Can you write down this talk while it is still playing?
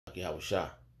Yahushua.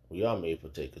 We are made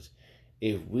partakers.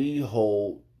 If we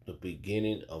hold the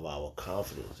beginning of our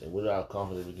confidence, and with our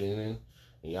confidence beginning,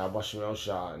 and Yahweh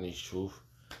Shah and His truth,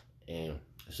 and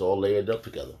it's all layered up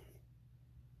together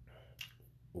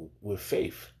with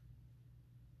faith,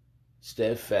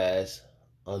 steadfast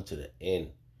unto the end,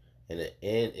 and the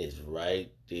end is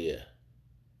right there.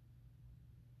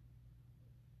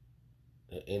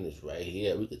 The end is right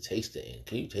here. We could taste the end.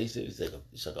 Can you taste it? It's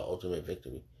like an ultimate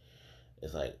victory.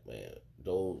 It's like, man,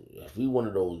 those if we one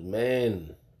of those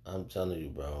men, I'm telling you,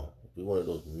 bro, if we one of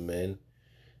those men,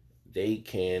 they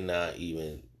cannot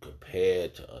even compare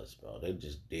to us, bro. They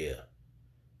just there.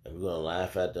 And we're gonna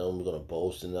laugh at them, we're gonna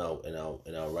boast in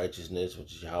our righteousness,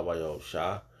 which is Yahweh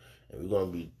Yahushua. And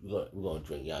we're gonna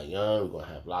drink yan, we're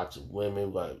gonna have lots of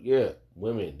women,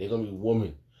 women, they're gonna be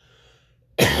women.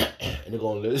 And they're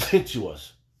gonna listen to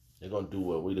us. They're gonna do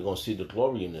what they're gonna see the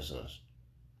glory in us.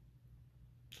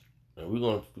 And we're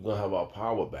gonna have our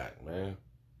power back, man.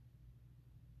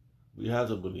 We have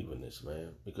to believe in this,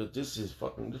 man. Because this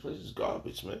place is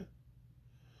garbage, man.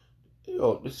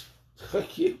 Yo, I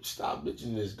can't stop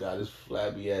bitching this guy, this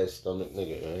flabby ass stomach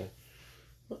nigga, man.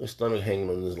 His stomach hanging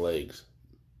on his legs.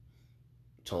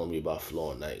 Telling me about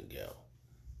Florence Nightingale.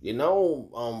 You know,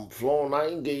 Florence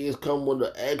Nightingale come with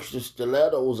the extra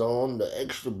stilettos on, the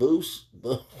extra boost.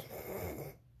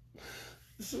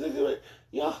 This nigga,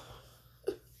 yeah.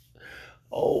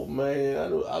 Oh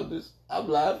man, I'm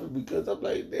laughing because I'm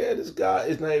like, man, this guy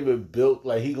is not even built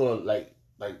like he gonna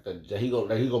he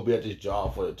gonna be at this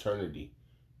job for eternity.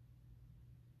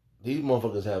 These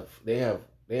motherfuckers they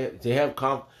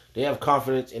have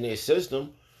confidence in their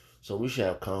system, so we should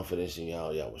have confidence in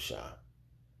Yahushua.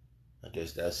 I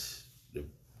guess that's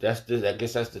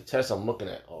the test I'm looking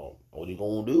at. Oh, what are you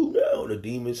gonna do now? The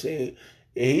demon saying,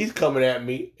 and he's coming at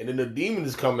me, and then the demon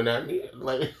is coming at me.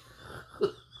 Like,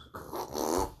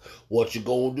 what you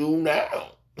gonna do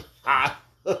now?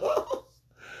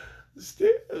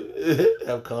 Still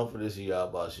have confidence in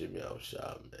Yahweh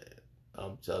Yahushua, man.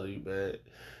 I'm telling you, man.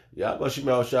 Yahweh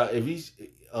Yahushua, if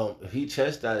he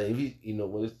chastised, if he,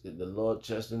 what is the Lord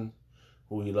chastising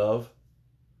who he love?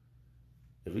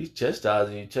 If he's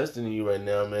chastising you right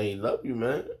now, man, he love you,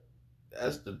 man.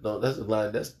 That's the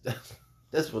line.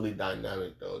 That's really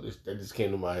dynamic, though. That just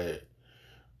came to my head.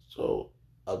 So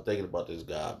I'm thinking about this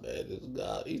guy, man. This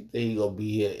guy, he think he gonna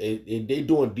be here. They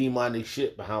doing demonic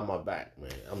shit behind my back,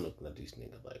 man. I'm looking at these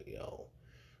niggas like, yo.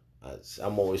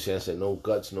 I'm always saying, no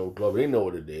guts, no glory. They know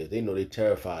what it is. They know they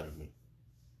terrified of me.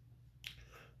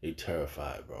 They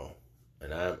terrified, bro.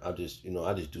 And I just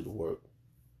do the work.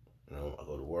 I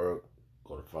go to work,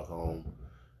 go to fuck home.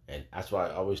 And that's why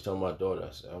I always tell my daughter,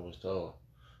 I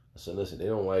said, listen, they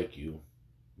don't like you.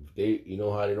 You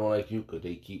know how they don't like you? Because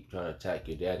they keep trying to attack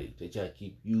your daddy. They try to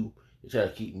keep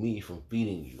me from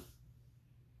feeding you.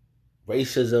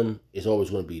 Racism is always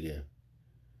going to be there.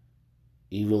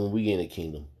 Even when we get in the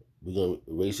kingdom.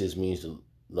 Racist means to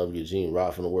love your gene,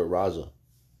 right from the word Raza.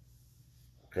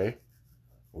 Okay?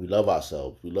 We love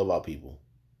ourselves. We love our people.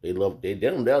 They don't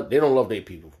love their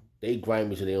people. They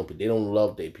grimy to their own people. They don't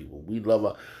love their people. We love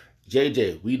our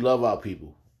JJ. We love our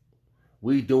people.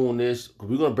 We doing this because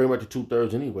we're gonna bring back the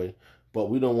 2/3 anyway. But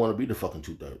we don't want to be the fucking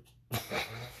 2/3.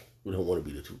 We don't want to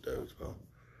be the 2/3, bro.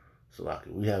 So like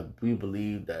we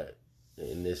believe that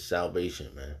in this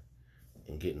salvation, man,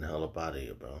 and getting the hell up out of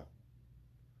here, bro.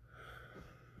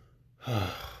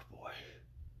 Boy,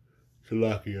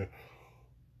 Salakia.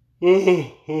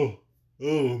 Oh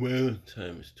man.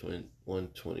 Time is 1:20.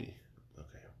 Okay,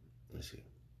 let's see.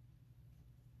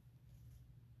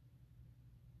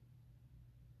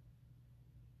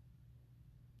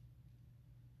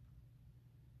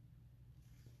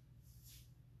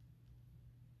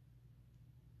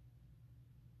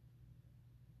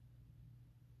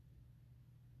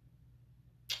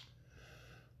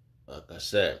 Like I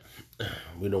said,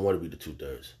 we don't want to be the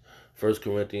 2/3. 1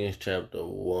 Corinthians chapter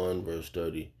 1 verse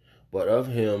 30. But of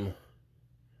him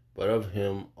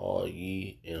are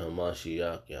ye in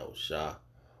Hamashiach Yahushua,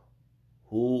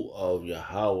 who of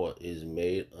Yahweh is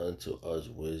made unto us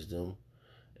wisdom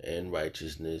and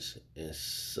righteousness and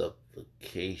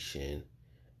supplication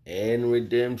and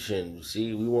redemption.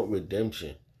 See, we want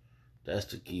redemption. That's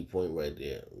the key point right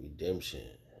there. Redemption.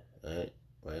 Alright?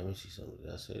 Right, let me see something.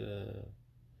 Did I say that?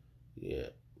 Yeah.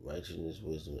 Righteousness,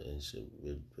 wisdom, and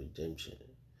redemption.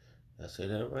 Did I say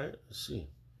that right? Let's see.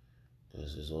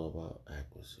 This is all about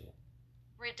accuracy.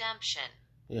 Redemption.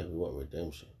 Yeah, we want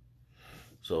redemption.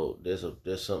 So there's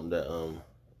something that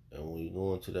and when you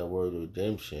go into that word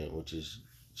redemption, which is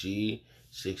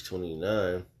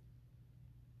G629,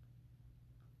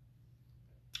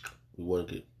 we want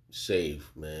to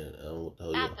saved, man. I don't know what the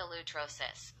hell you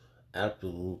Apolutrosis.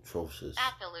 Apolutrosis.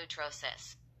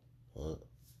 Apolutrosis.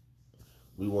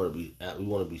 We want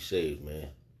to be saved, man.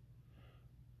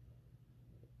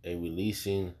 A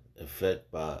releasing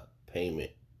effect by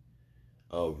payment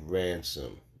of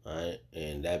ransom. Alright?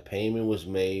 And that payment was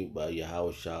made by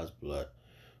Yahweh Shah's blood.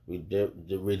 The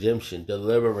redemption,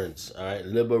 deliverance, alright,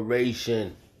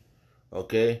 liberation.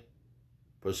 Okay?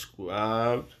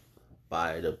 Prescribed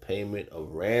by the payment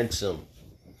of ransom.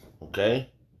 Okay?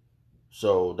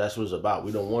 So that's what it's about.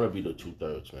 We don't want to be the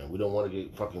 2/3, man. We don't want to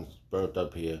get fucking burnt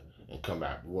up here and come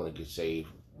back. We want to get saved.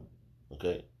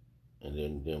 Okay? And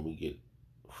then we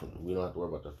don't have to worry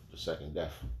about the second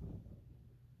death.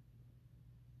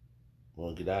 We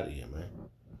want to get out of here, man.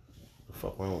 What the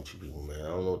fuck wrong with you people, man? I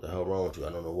don't know what the hell wrong with you. I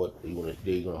don't know what you want to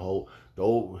do. You're going to hold the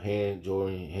old hand,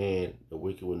 joining hand. The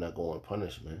wicked will not go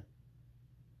unpunished, man.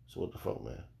 So what the fuck,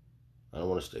 man? I don't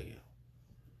want to stay here.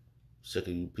 Sick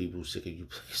of you people, sick of you,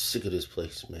 sick of this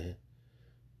place, man.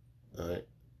 Alright?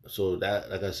 So that,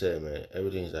 like I said, man,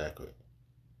 everything's accurate.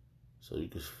 So you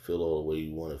can feel all the way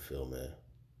you want to feel, man.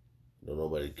 Don't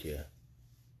nobody care.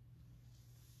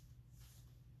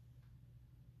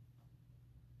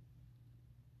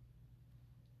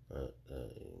 Alright,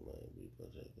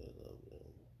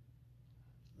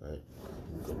 Alright,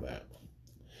 go back.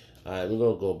 Alright, we're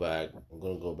gonna go back. I'm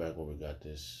gonna go back where we got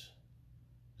this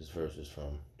verse is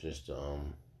from. Just to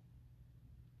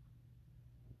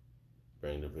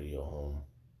bring the video home.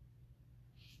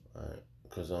 Alright.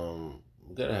 Because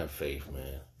we gotta have faith,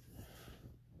 man.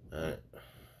 Alright.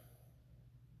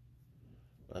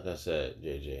 Like I said,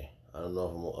 JJ, I don't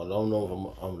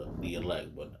know if I'm the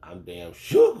elect, but I'm damn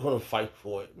sure gonna fight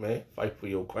for it, man. Fight for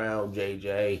your crown,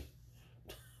 JJ.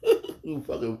 You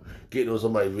fucking getting on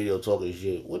somebody's video talking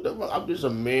shit. What the fuck? I'm just a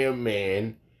mere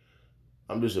man.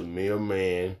 I'm just a mere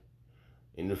man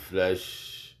in the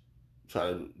flesh,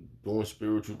 doing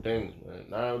spiritual things, man.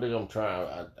 Now I don't think I'm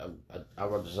trying. I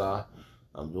rather say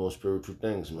I'm doing spiritual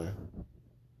things, man.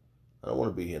 I don't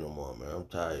want to be here no more, man. I'm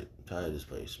tired. I'm tired of this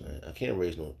place, man. I can't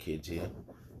raise no kids here.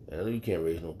 I know you can't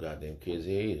raise no goddamn kids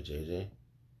here either, JJ.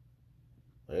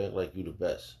 I act like you the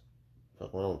best.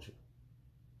 Fuck wrong with you?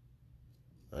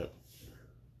 All right.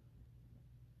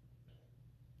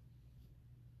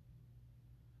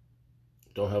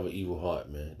 Don't have an evil heart,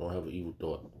 man. Don't have an evil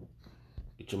thought.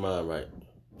 Get your mind right,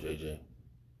 JJ.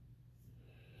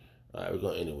 All right, we're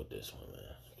gonna end it with this one, man.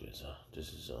 Because this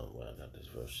is where I got this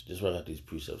verse. This is where I got these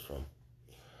precepts from.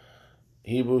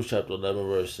 Hebrews chapter 11,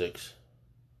 verse 6.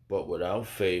 But without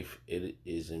faith, it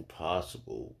is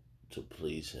impossible to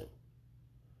please him.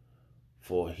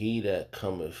 For he that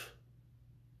cometh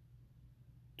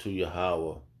to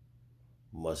Yahweh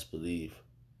must believe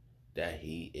that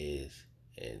he is,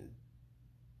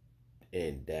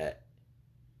 and that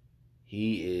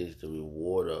he is the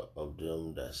rewarder of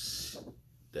them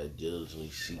that diligently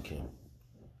seek him.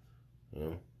 You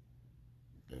know?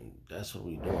 And that's what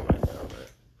we doing right now, man.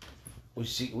 We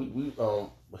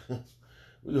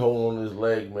we hold on this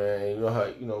leg, man. You know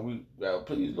how we God,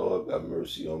 please Lord, have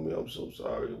mercy on me. I'm so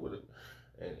sorry with it,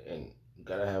 and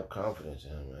gotta have confidence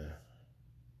in him, man.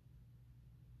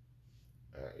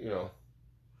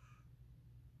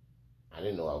 I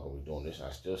didn't know I was gonna be doing this.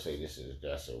 I still say this is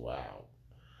just a wow,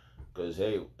 because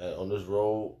hey, on this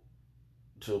road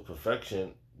to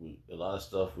perfection, a lot of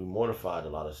stuff we mortified a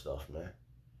lot of stuff, man.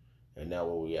 And now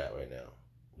where we at right now,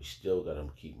 we still gotta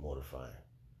keep mortifying.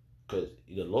 Because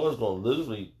the Lord's going to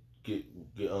literally get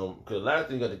because the last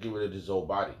thing you got to get rid of this old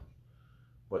body.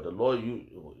 But the Lord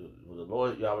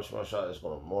Yahweh Shah is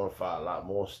going to mortify a lot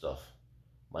more stuff.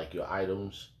 Like your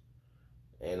items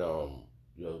and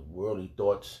your worldly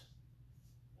thoughts.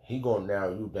 He going to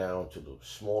narrow you down to the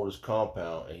smallest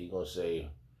compound, and he going to say,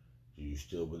 do you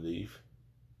still believe?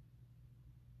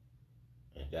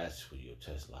 And that's where your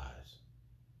test lies.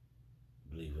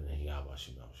 Believing in Yahweh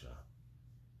Shah.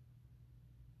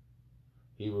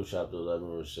 Hebrews chapter 11,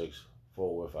 verse 6.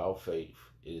 For without faith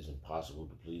it is impossible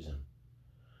to please him.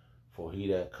 For he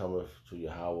that cometh to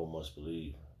Yahweh must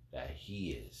believe that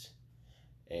he is,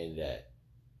 and that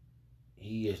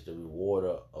he is the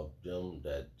rewarder of them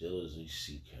that diligently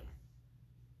seek him.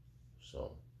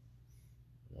 So,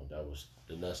 that's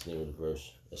the name of the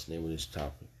verse. That's the name of this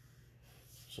topic.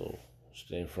 So,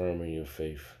 stay firm in your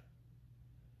faith.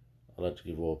 I'd like to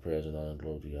give all praise and honor and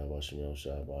glory to Yahweh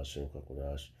Shah, Ba'ashem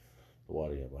Kakodash. The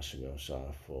Wadi Yahweh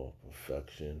Shah for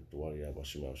perfection. The Wadi Yahweh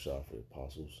Shah for the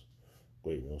apostles.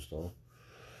 Great millstone.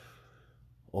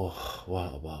 Oh,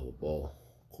 wow, Ball.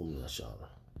 Kum Nashara.